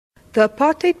The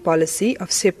apartheid policy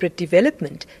of separate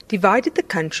development divided the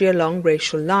country along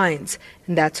racial lines,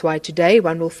 and that's why today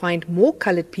one will find more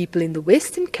coloured people in the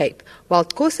Western Cape, while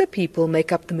Xhosa people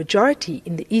make up the majority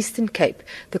in the Eastern Cape.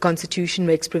 The Constitution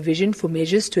makes provision for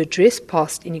measures to address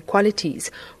past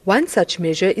inequalities. One such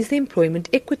measure is the Employment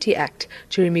Equity Act.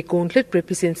 Jeremy Gauntlet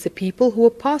represents the people who were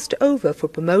passed over for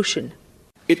promotion.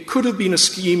 It could have been a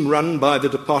scheme run by the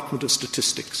Department of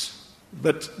Statistics.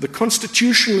 But the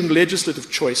constitutional and legislative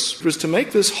choice was to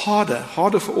make this harder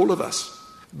for all of us,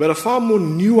 but a far more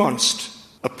nuanced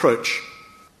approach.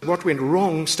 What went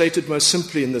wrong, stated most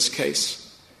simply in this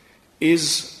case,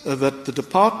 is that the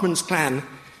department's plan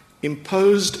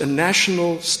imposed a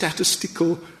national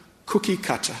statistical cookie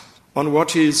cutter on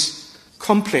what is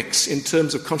complex in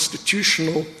terms of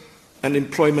constitutional and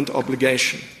employment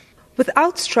obligation.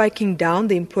 Without striking down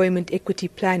the Employment Equity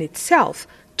Plan itself,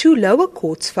 two lower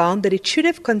courts found that it should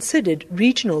have considered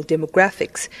regional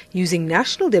demographics. Using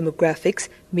national demographics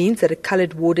means that a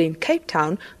coloured warder in Cape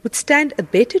Town would stand a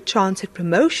better chance at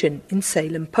promotion in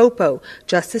Salem-Popo.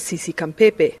 Justice Sisi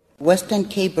Kampepe. Western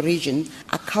Cape region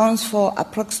accounts for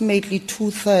approximately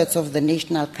 2/3 of the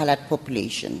national coloured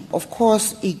population. Of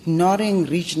course, ignoring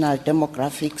regional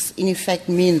demographics in effect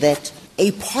mean that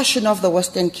a portion of the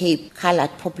Western Cape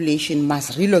coloured population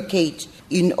must relocate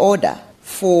in order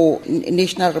for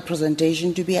national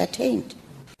representation to be attained.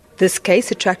 This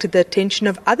case attracted the attention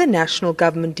of other national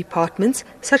government departments,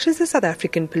 such as the South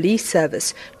African Police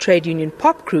Service. Trade union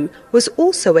POPCRU was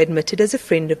also admitted as a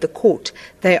friend of the court.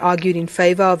 They argued in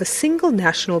favour of a single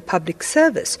national public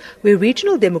service, where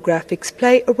regional demographics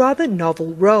play a rather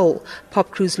novel role.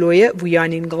 POPCRU's lawyer,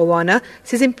 Vuyani Ngqawana,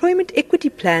 says employment equity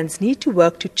plans need to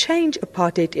work to change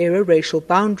apartheid-era racial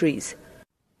boundaries.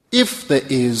 If there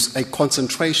is a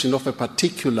concentration of a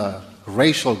particular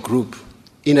racial group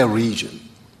in a region,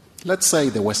 let's say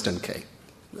the Western Cape,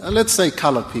 let's say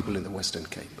coloured people in the Western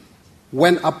Cape,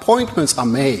 when appointments are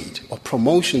made or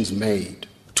promotions made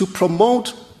to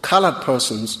promote coloured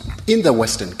persons in the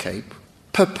Western Cape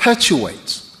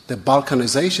perpetuates the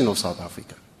balkanization of South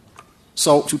Africa.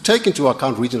 So to take into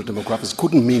account regional demographics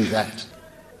couldn't mean that.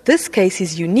 This case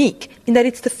is unique in that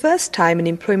it's the first time an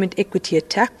employment equity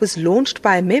attack was launched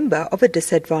by a member of a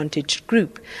disadvantaged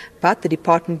group. But the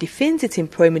department defends its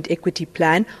employment equity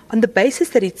plan on the basis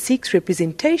that it seeks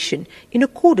representation in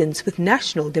accordance with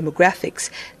national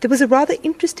demographics. There was a rather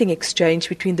interesting exchange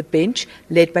between the bench,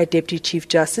 led by Deputy Chief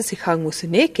Justice Ikgang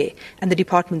Moseneke, and the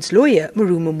department's lawyer,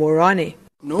 Marumo Morane.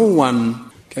 No one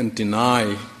can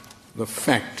deny the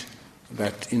fact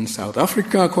that in South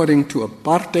Africa, according to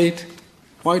apartheid,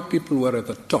 white people were at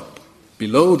the top.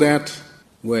 Below that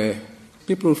were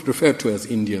people referred to as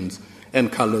Indians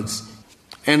and coloureds,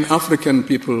 and African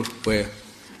people were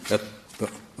at the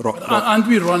rock. Aren't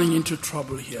we running into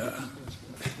trouble here?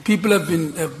 People have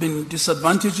been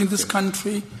disadvantaged in this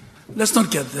country. Let's not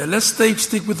get there. Let's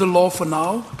stick with the law for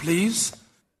now, please.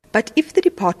 But if the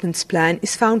department's plan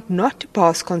is found not to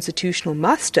pass constitutional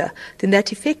muster, then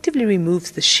that effectively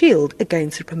removes the shield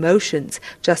against the promotions.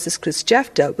 Justice Chris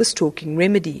Jafta was talking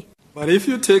remedy. But if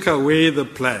you take away the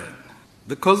plan,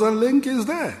 the causal link is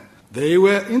there. They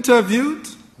were interviewed,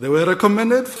 they were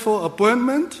recommended for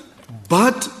appointment,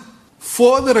 but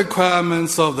for the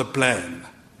requirements of the plan,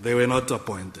 they were not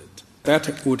appointed.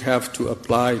 That would have to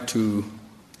apply to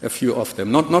a few of them,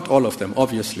 not all of them,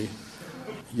 obviously.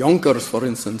 Yonkers, for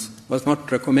instance, was not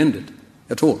recommended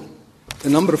at all. A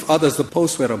number of others, the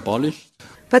posts were abolished.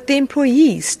 But the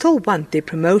employees still want their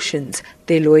promotions.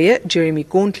 Their lawyer, Jeremy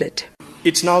Gauntlet.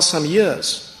 It's now some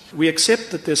years. We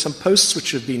accept that there's some posts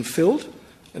which have been filled,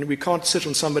 and we can't sit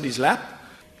on somebody's lap.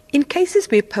 In cases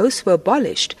where posts were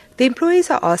abolished, the employees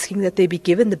are asking that they be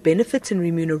given the benefits and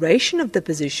remuneration of the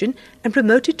position and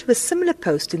promoted to a similar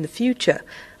post in the future.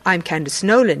 I'm Candice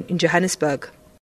Nolan in Johannesburg.